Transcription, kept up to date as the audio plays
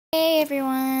Hey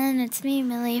everyone, it's me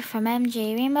Millie from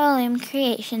MJ Rainbow Loom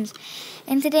Creations,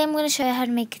 and today I'm going to show you how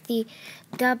to make the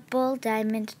double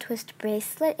diamond twist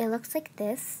bracelet. It looks like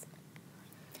this.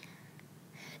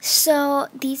 So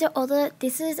these are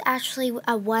this is actually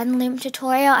a 1 loom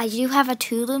tutorial. I do have a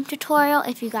 2 loom tutorial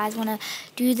if you guys want to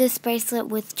do this bracelet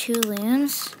with 2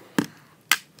 looms.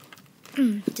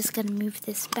 Just going to move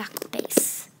this back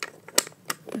base.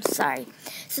 I'm sorry.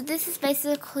 So this is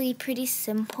basically pretty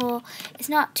simple. It's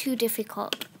not too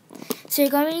difficult. So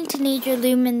you're going to need your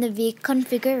loom in the V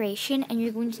configuration, and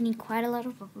you're going to need quite a lot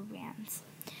of rubber bands.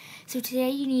 So today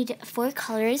you need 4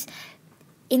 colors.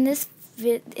 In this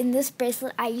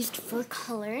bracelet I used 4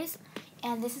 colors,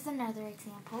 and this is another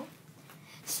example.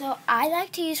 So I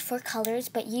like to use 4 colors,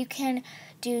 but you can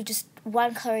do just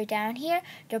 1 color down here.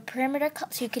 Your perimeter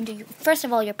color. So you can do first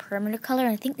of all your perimeter color,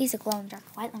 and I think these are glow in the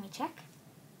dark white. Let me check.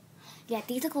 Yeah,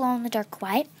 these are glow in the dark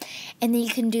white, and then you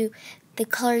can do the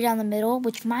color down the middle,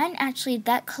 which mine actually,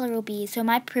 that color will be, so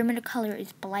my perimeter color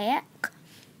is black,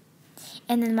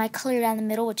 and then my color down the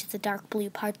middle, which is the dark blue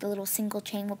part, the little single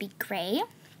chain, will be gray.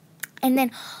 And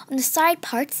then on the side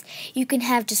parts, you can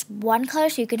have just 1 color,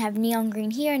 so you can have neon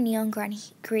green here, neon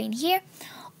green here,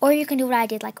 or you can do what I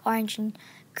did, like orange and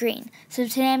green. So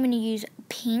today I'm going to use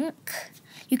pink.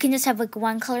 You can just have like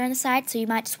 1 color on the side, so you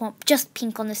might just want just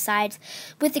pink on the sides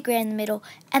with the gray in the middle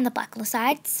and the black on the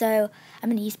side. So I'm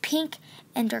going to use pink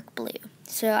and dark blue.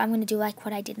 So I'm going to do like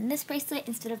what I did in this bracelet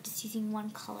instead of just using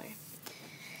 1 color.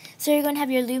 So you're going to have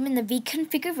your loom in the V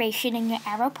configuration and your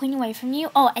arrow pointing away from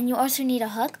you. Oh, and you also need a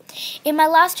hook. In my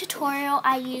last tutorial,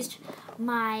 I used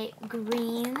my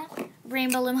green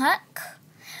rainbow loom hook.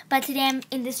 But today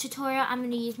in this tutorial, I'm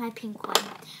going to use my pink one.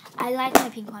 I like my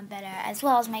pink one better, as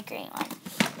well as my green one.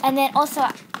 And then also,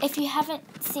 if you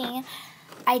haven't seen,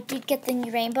 I did get the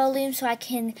new rainbow loom so I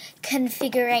can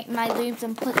configure my looms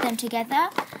and put them together.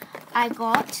 I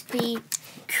got the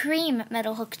cream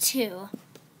metal hook too.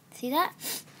 See that?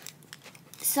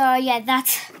 So yeah,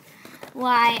 that's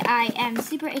why I am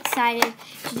super excited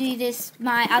to do this,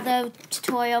 my other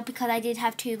tutorial, because I did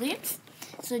have 2 looms.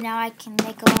 So now I can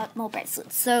make a lot more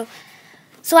bracelets. So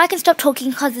I can stop talking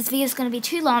because this video is going to be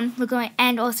too long.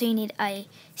 And also you need a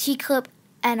C-clip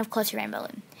and of course your rainbow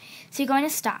loom. So you're going to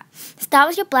start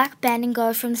with your black band and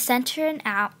go from the center and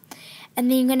out.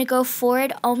 And then you're going to go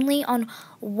forward only on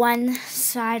one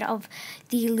side of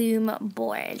the loom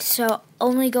board. So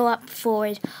only go up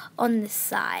forward on this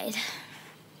side.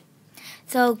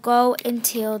 So go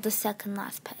until the second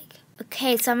last peg.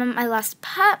 Okay, so I'm at my last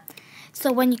part.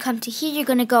 So when you come to here, you're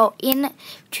going to go in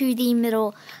to the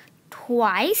middle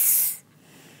twice.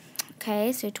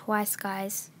 Okay, so twice,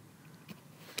 guys.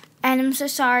 And I'm so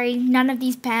sorry, none of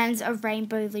these bands are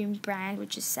Rainbow Loom brand,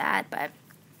 which is sad, but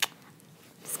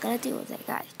just gotta deal with it,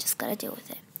 guys. Just gotta deal with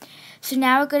it. So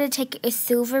now we're going to take a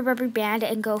silver rubber band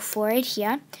and go forward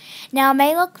here. Now it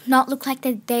may not look like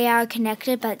that they are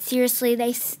connected, but seriously,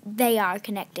 they are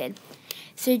connected.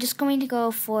 So you're just going to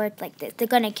go forward like this. They're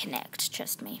going to connect,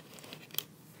 trust me.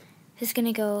 Just going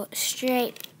to go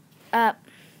straight up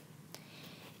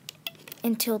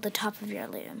until the top of your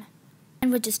loom.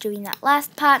 And we're just doing that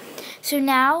last part. So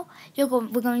now we're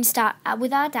going to start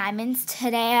with our diamonds.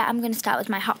 Today I'm going to start with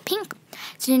my hot pink.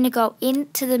 So you're going to go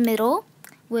into the middle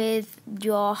with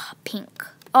your pink.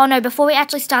 Oh no, before we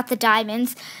actually start the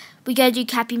diamonds, we got to do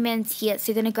capping bands here.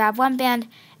 So you're going to grab 1 band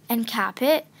and cap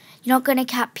it. You're not going to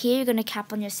cap here, you're going to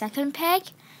cap on your second peg.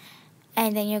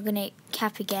 And then you're going to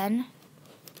cap again.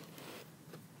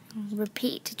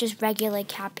 Repeat, just regular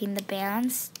capping the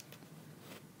bands.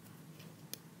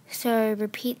 So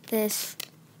repeat this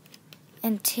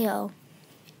until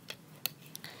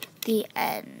the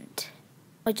end.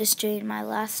 We're just doing my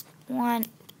last one.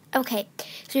 Okay,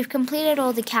 so we've completed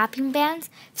all the capping bands.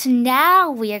 So now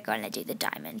we are going to do the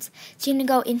diamonds. So you're going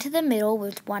to go into the middle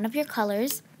with 1 of your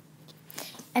colors.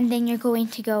 And then you're going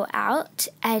to go out,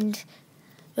 and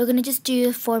we're going to just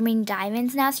do forming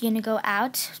diamonds now. So you're going to go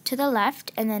out to the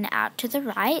left and then out to the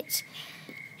right.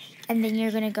 And then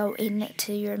you're going to go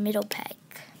into your middle peg.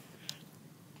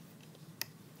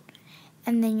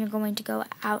 And then you're going to go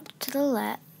out to the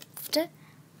left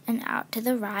and out to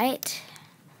the right.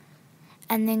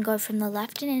 And then go from the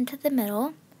left and into the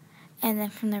middle. And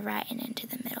then from the right and into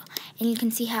the middle. And you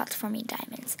can see how it's forming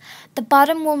diamonds. The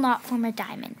bottom will not form a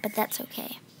diamond, but that's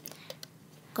okay.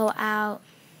 Go out,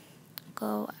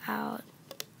 and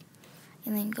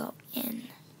then go in.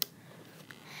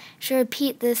 So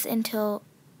repeat this until...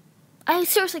 I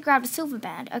seriously grabbed a silver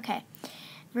band. Okay.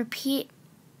 Repeat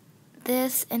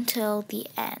this until the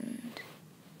end.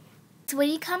 So when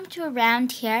you come to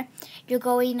around here, you're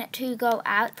going to go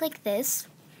out like this.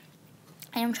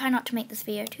 And I'm trying not to make this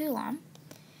video too long.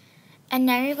 And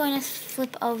now you're going to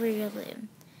flip over your loom.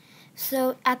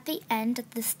 So at the end of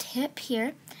this tip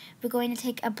here, we're going to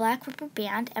take a black rubber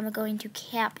band and we're going to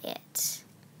cap it.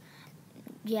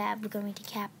 Yeah, we're going to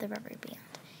cap the rubber band.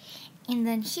 And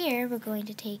then here, we're going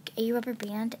to take a rubber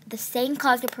band, the same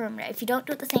color as your perimeter. If you don't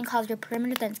do it the same color as your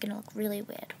perimeter, then it's going to look really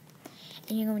weird.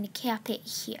 And you're going to cap it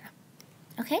here.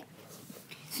 Okay?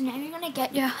 So now you're going to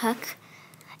get your hook,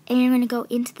 and you're going to go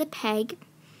into the peg,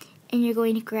 and you're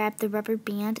going to grab the rubber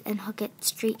band and hook it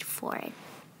straight forward.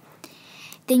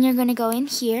 Then you're going to go in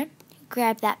here,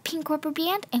 grab that pink rubber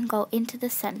band, and go into the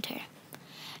center.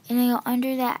 And then go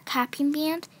under that capping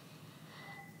band,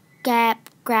 grab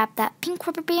that pink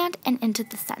rubber band, and into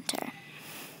the center.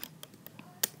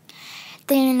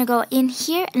 Then you're going to go in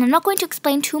here, and I'm not going to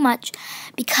explain too much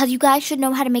because you guys should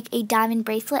know how to make a diamond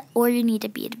bracelet or you need to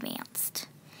be advanced.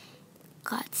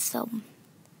 God, so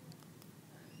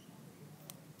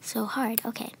hard.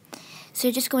 Okay, so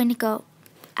you're just going to go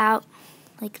out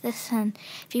like this, and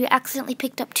if you accidentally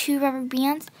picked up 2 rubber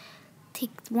bands,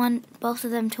 take both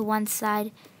of them to one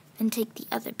side, and take the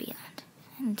other band,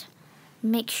 and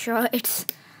make sure it's,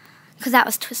 because that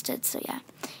was twisted, so yeah.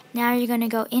 Now you're going to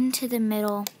go into the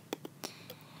middle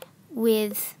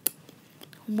with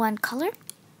one color,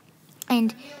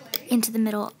 and into the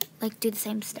middle, like do the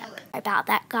same step. About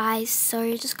that, guys, so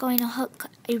you're just going to hook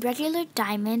a regular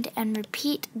diamond and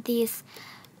repeat this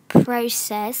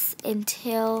process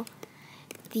until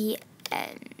the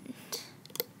end.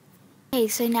 Okay,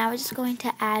 so now we're just going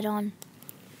to add on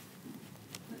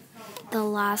the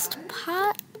last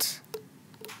part.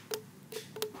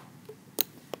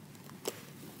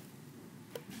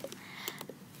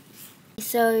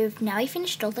 So now we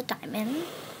finished all the diamonds.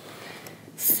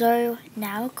 So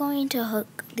now we're going to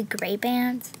hook the gray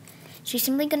bands. So you're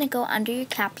simply going to go under your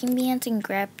capping bands and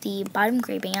grab the bottom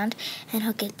gray band and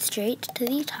hook it straight to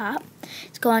the top.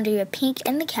 Let's go under your pink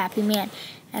and the capping band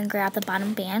and grab the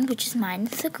bottom band, which is mine.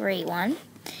 It's the gray one.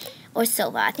 Or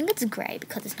silver. I think it's gray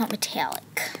because it's not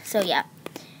metallic. So yeah.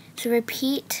 So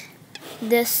repeat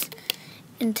this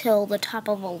until the top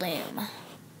of a loom.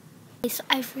 Okay, so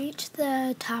I've reached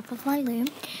the top of my loom.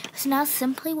 So now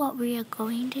simply what we are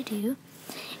going to do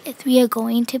is we are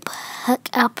going to hook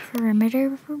our perimeter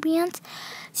rubber bands.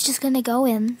 It's just going to go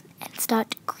in and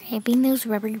start grabbing those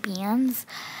rubber bands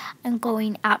and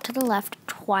going out to the left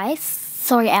twice.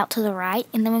 Out to the right,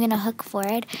 and then we're going to hook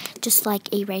forward just like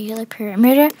a regular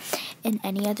perimeter in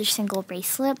any other single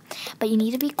bracelet. But you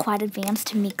need to be quite advanced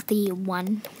to make the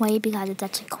one way because it's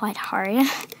actually quite hard.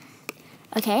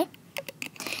 Okay,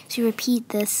 so you repeat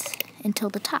this until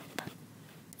the top.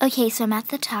 Okay, so I'm at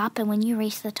the top, and when you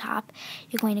reach the top,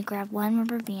 you're going to grab one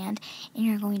rubber band and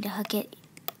you're going to hook it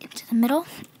into the middle,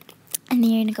 and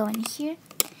then you're going to go in here,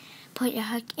 put your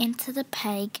hook into the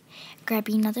peg, grab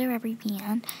another rubber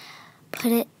band,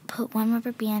 put one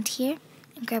rubber band here,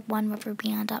 and grab one rubber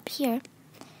band up here.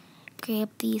 Grab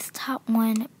this top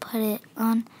one, put it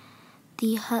on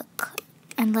the hook,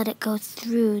 and let it go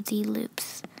through the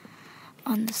loops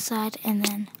on the side, and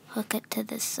then hook it to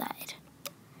this side.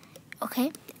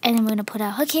 Okay, and then we're going to put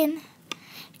our hook in,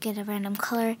 get a random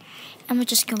color, and we're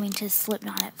just going to slip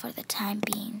knot it for the time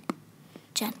being,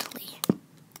 gently.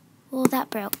 Well, that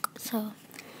broke, so I'm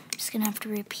just going to have to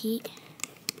repeat.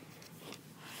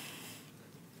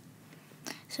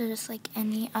 So just like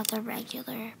any other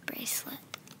regular bracelet.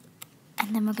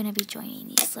 And then we're going to be joining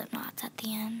these slip knots at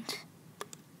the end.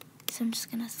 So I'm just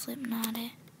going to slip knot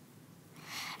it.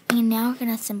 And now we're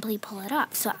going to simply pull it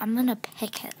off. So I'm going to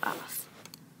pick it off.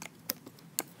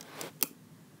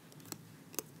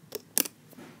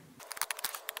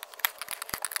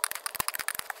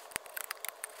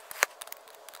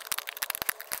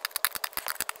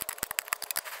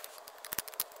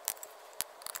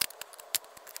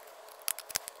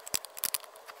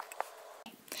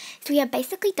 So we have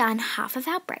basically done half of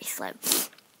our bracelet.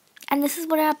 And this is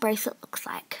what our bracelet looks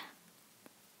like.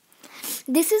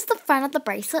 This is the front of the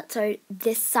bracelet, so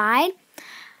this side.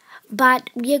 But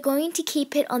we are going to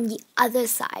keep it on the other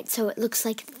side, so it looks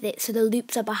like this. So the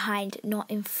loops are behind, not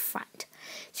in front.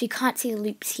 So you can't see the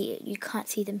loops here. You can't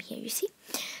see them here, you see?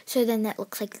 So then that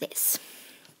looks like this.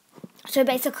 So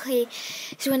basically,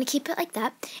 so we're going to keep it like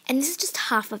that. And this is just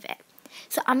half of it.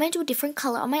 So I'm going to do a different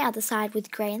color on my other side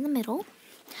with gray in the middle.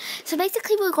 So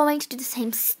basically we're going to do the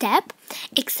same step,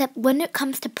 except when it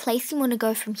comes to placing, we're going to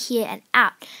go from here and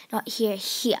out, not here,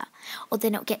 or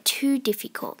then it'll get too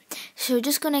difficult. So we're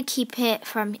just going to keep it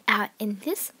from out in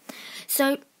this.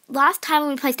 So last time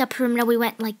when we placed our perimeter, we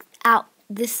went like out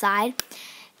this side.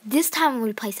 This time when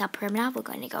we place our perimeter, we're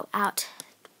going to go out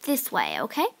this way,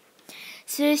 okay?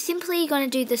 So simply you're going to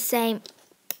do the same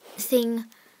thing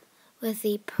with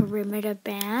the perimeter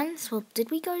bands. Well,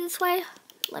 did we go this way?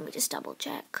 Let me just double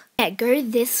check. Yeah, go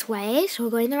this way. So we're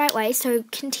going the right way. So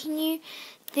continue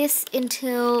this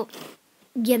until,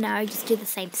 you know, just do the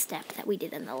same step that we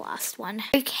did in the last one.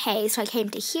 Okay, so I came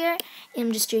to here and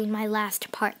I'm just doing my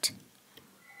last part.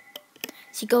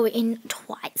 So you go in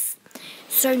twice.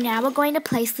 So now we're going to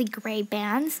place the grey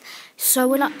bands.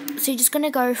 So you're just going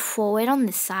to go forward on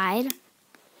this side.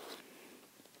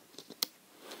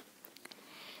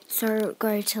 So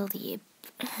go till the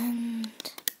end.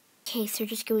 Okay, so we're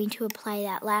just going to apply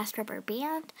that last rubber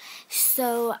band.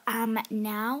 So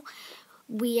now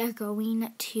we are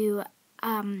going to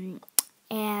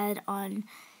add on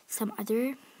some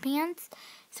other bands.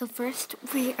 So first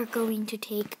we are going to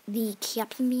take the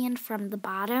capping band from the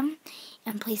bottom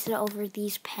and place it over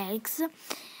these pegs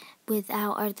with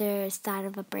our other side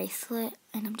of a bracelet.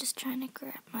 And I'm just trying to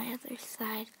grab my other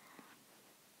side.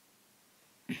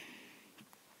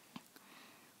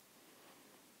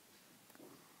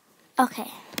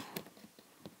 Okay.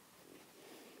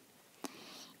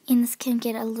 And this can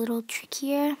get a little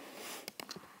trickier.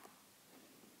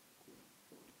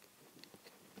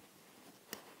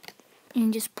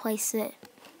 And just place it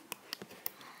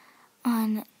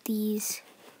on these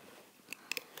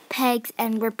pegs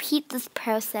and repeat this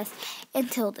process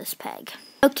until this peg.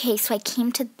 Okay, so I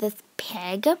came to this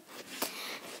peg.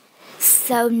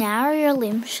 So now your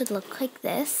loom should look like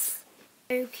this.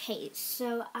 Okay,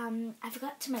 so I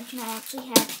forgot to mention I actually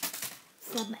have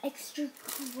some extra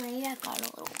gray. I got a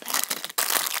little bit.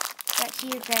 Right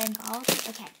here, gray and gold.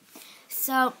 Okay,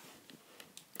 so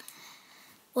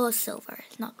well, silver,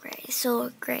 not gray.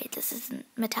 Silver, gray, this isn't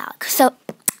metallic. So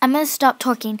I'm going to stop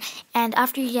talking, and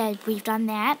after we've done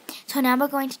that, so now we're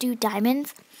going to do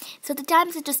diamonds. So the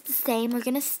diamonds are just the same. We're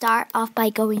going to start off by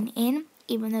going in,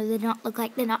 even though they don't look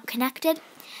like they're not connected.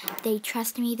 They,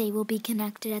 trust me, they will be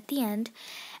connected at the end.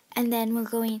 And then we're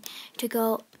going to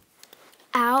go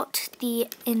out the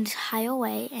entire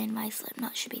way, and my slip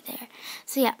knot should be there.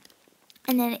 So yeah,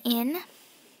 and then in.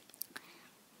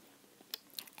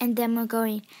 And then we're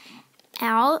going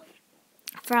out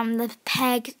from the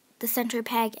peg, the center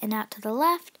peg, and out to the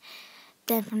left.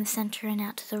 Then from the center and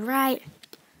out to the right.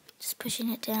 Just pushing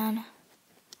it down.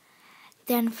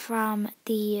 Then from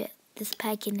this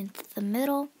peg and into the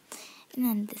middle. And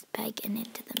then this peg and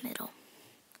into the middle.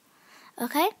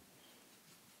 Okay?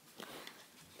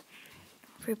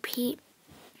 Repeat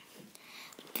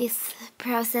this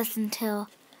process until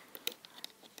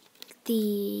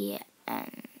the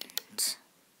end.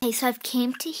 Okay, so I've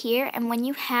came to here, and when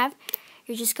you have,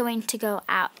 you're just going to go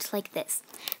out like this.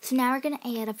 So now we're going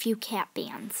to add a few cap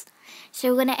bands. So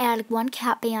we're going to add one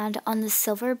cap band on the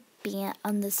silver band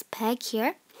on this peg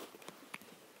here.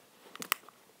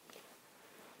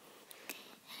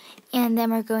 And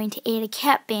then we're going to add a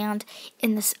cap band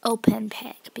in this open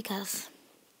peg because,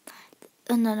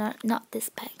 oh no, not this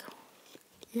peg.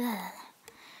 Yeah.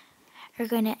 We're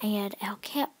going to add our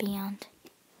cap band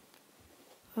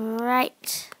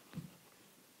right,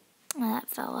 well, that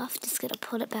fell off, just gonna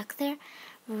put it back there,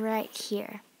 right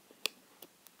here.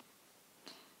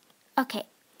 Okay,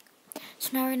 so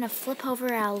now we're gonna flip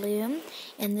over our loom,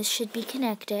 and this should be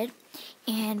connected,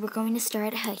 and we're going to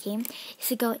start hooking.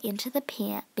 So go into the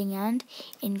band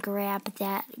and grab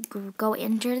that, go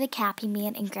into the capping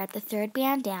band and grab the third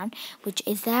band down, which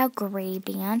is our gray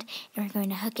band, and we're going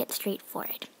to hook it straight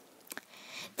forward.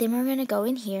 Then we're going to go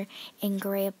in here and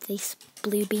grab this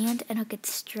blue band and hook it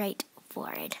straight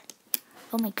forward.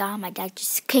 Oh my god, my dad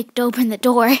just kicked open the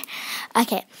door.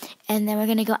 Okay, and then we're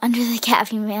going to go under the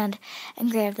capping band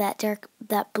and grab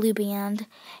that blue band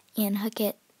and hook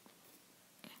it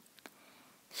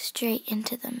straight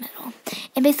into the middle.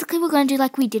 And basically we're going to do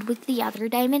like we did with the other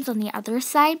diamonds on the other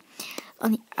side,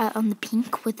 on the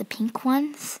pink, with the pink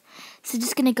ones. So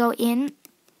just going to go in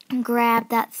and grab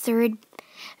that third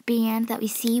band that we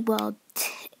see, well,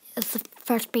 it's the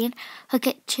first band, hook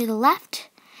it to the left,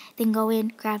 then go in,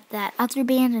 grab that other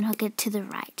band and hook it to the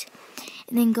right,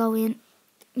 and then go in,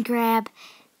 grab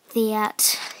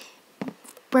that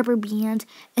rubber band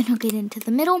and hook it into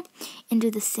the middle, and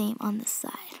do the same on the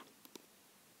side.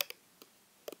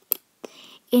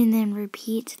 And then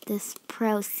repeat this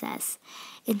process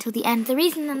until the end. The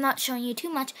reason I'm not showing you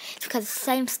too much is because it's the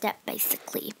same step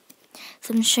basically.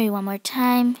 So I'm going to show you one more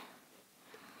time.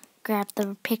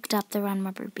 Picked up the round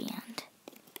rubber band.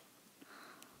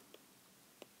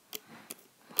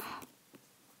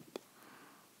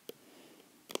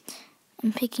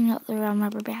 I'm picking up the round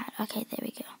rubber band. Okay, there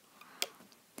we go.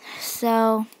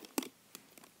 So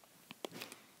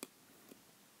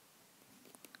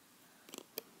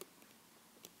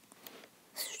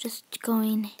just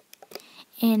going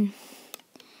in.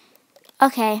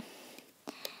 Okay,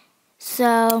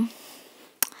 so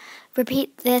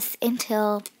repeat this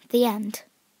until the end.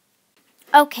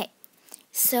 Okay,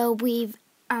 so we've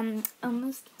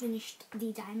almost finished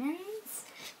the diamonds.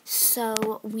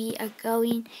 So we are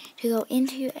going to go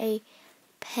into a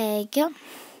peg, and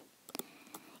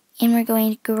we're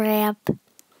going to grab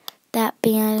that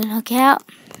band and hook out,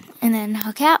 and then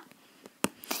hook out.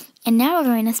 And now we're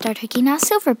going to start hooking our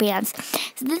silver bands.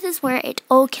 So this is where it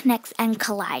all connects and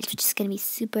collides, which is going to be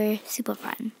super, super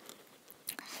fun.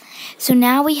 So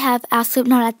now we have our slip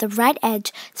knot at the right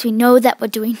edge, so we know that we're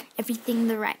doing everything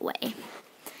the right way.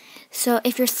 So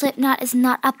if your slip knot is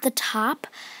not up the top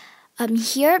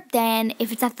here, then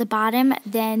if it's at the bottom,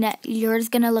 then yours is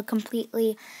going to look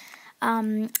completely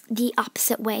the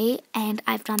opposite way. And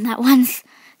I've done that once,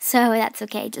 so that's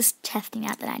okay. Just testing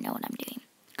out that I know what I'm doing.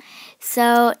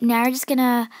 So now we're just going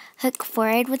to hook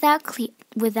forward without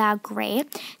gray.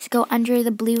 So go under the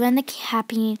blue and the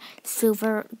capping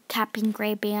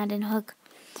gray band and hook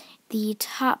the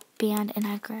top band, and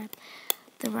I grab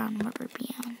the round rubber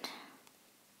band.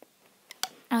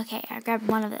 Okay, I grabbed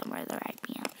one of them were the right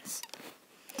bands.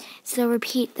 So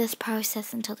repeat this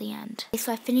process until the end. Okay,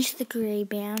 so I finished the gray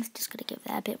bands. Just going to give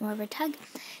that a bit more of a tug.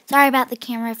 Sorry about the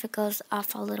camera if it goes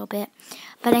off a little bit.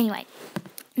 But anyway,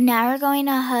 now we're going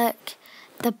to hook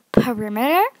the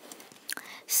perimeter.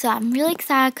 So I'm really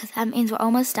excited because that means we're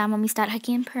almost done when we start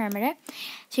hooking perimeter.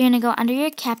 So you're going to go under your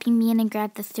capping band and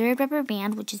grab the third rubber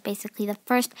band, which is basically the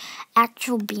first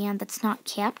actual band that's not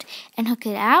capped, and hook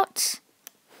it out.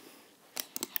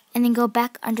 And then go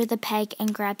back under the peg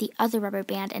and grab the other rubber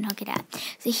band and hook it out.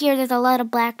 So here there's a lot of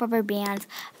black rubber bands,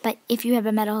 but if you have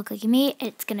a metal hook like me,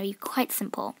 it's going to be quite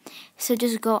simple. So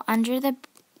just go under the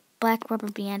black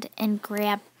rubber band and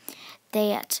grab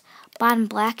that bottom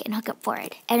black and hook it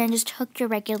forward. And then just hook your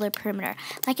regular perimeter.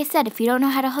 Like I said, if you don't know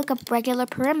how to hook up regular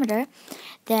perimeter,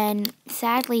 then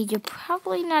sadly you're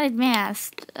probably not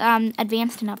advanced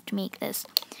enough to make this.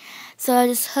 So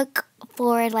just hook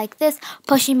forward like this,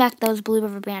 pushing back those blue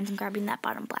rubber bands and grabbing that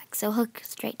bottom black. So hook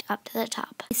straight up to the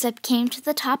top. So I came to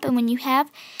the top, and when you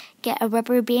have, get a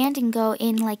rubber band and go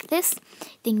in like this.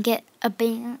 Then get a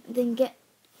band, then get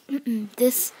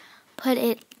this, put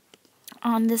it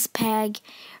on this peg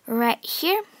right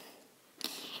here,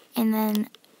 and then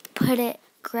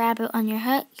grab it on your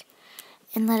hook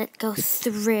and let it go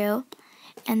through,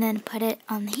 and then put it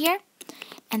on here,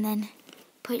 and then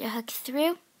put your hook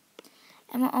through.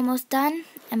 And we're almost done,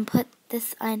 and put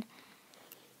this on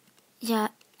your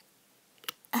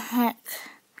hook.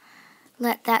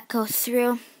 Let that go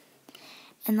through,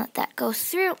 and let that go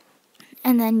through,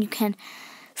 and then you can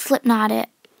slip knot it,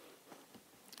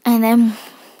 and then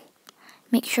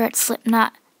make sure it's slip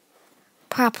knot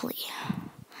properly.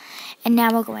 And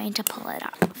now we're going to pull it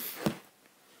off.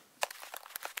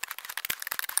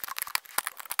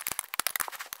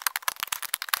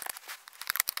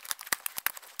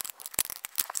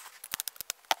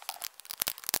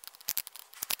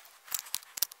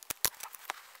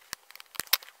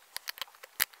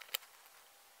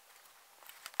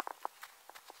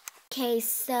 Okay,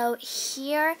 so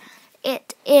here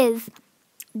it is,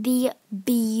 the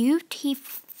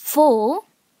beautiful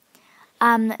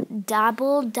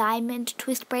double diamond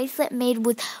twist bracelet made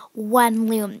with one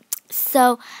loom.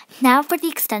 So now for the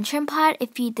extension part,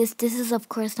 this is of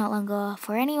course not longer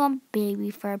for anyone,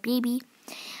 for a baby.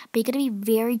 But you're gonna be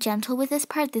very gentle with this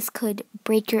part. This could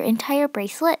break your entire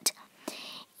bracelet.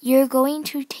 You're going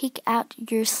to take out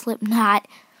your slip knot,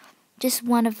 just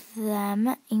one of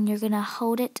them, and you're going to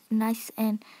hold it nice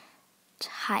and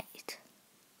tight.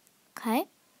 Okay?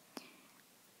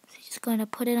 So you're just going to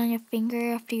put it on your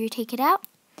finger after you take it out,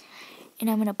 and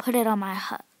I'm going to put it on my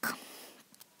hook.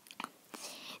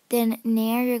 Then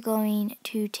now you're going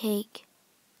to take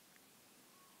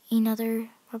another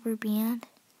rubber band,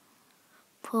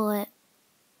 pull it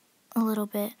a little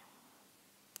bit,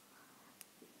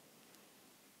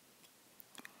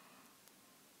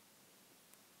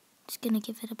 just going to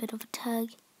give it a bit of a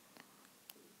tug,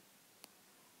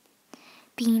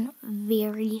 being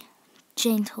very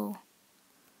gentle.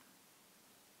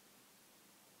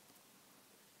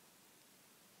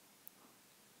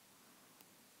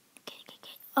 Okay.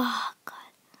 Oh, God.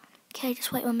 Okay,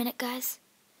 just wait 1 minute, guys.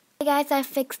 Hey guys, I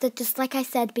fixed it. Just like I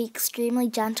said, be extremely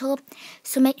gentle.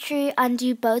 So make sure you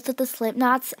undo both of the slip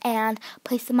knots and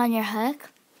place them on your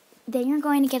hook. Then you're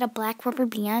going to get a black rubber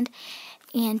band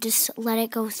and just let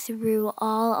it go through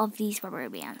all of these rubber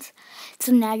bands.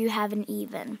 So now you have an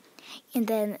even, and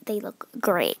then they look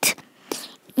great.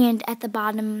 And at the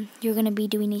bottom, you're going to be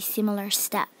doing a similar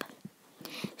step.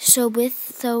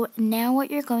 So now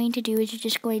what you're going to do is you're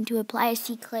just going to apply a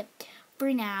C-clip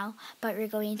for now, but we're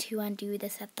going to undo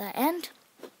this at the end.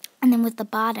 And then with the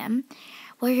bottom,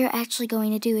 what you're actually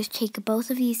going to do is take both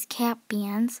of these cap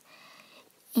bands,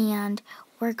 and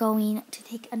we're going to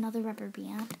take another rubber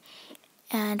band,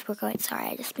 and we're going, sorry,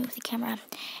 I just moved the camera,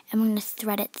 and we're going to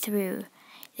thread it through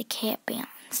the cap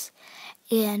bands.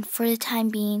 And for the time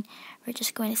being, we're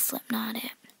just going to slip knot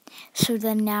it. So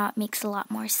then now it makes a lot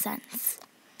more sense.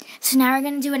 So now we're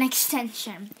going to do an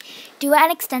extension. Do an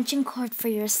extension cord for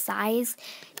your size.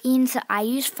 And so I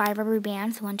use 5 rubber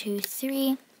bands. 1, 2,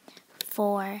 3,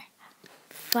 4,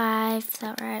 5. Is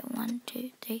that right? 1,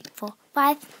 2, 3, 4,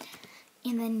 5.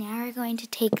 And then now we're going to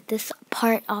take this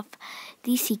part off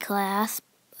the C-clasp.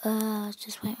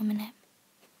 Just wait a minute.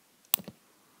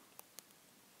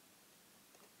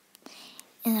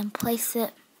 And then place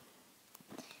it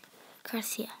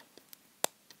across here.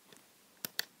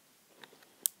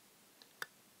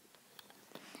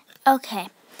 Okay,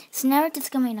 so now we're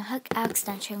just going to hook our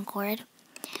extension cord,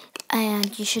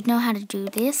 and you should know how to do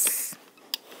this.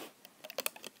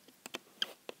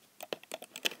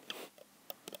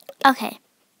 Okay,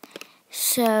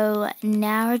 so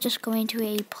now we're just going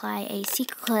to apply a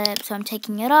C-clip, so I'm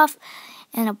taking it off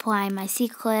and applying my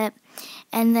C-clip,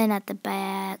 and then at the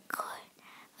back,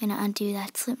 I'm going to undo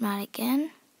that slip knot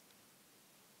again.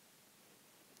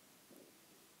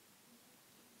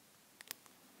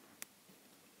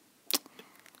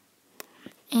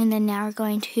 And then now we're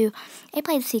going to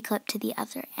apply the C-clip to the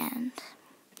other end.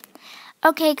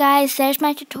 Okay guys, there's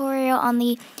my tutorial on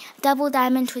the double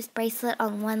diamond twist bracelet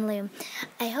on one loom.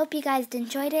 I hope you guys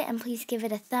enjoyed it, and please give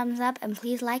it a thumbs up, and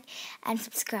please like and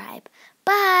subscribe.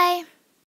 Bye!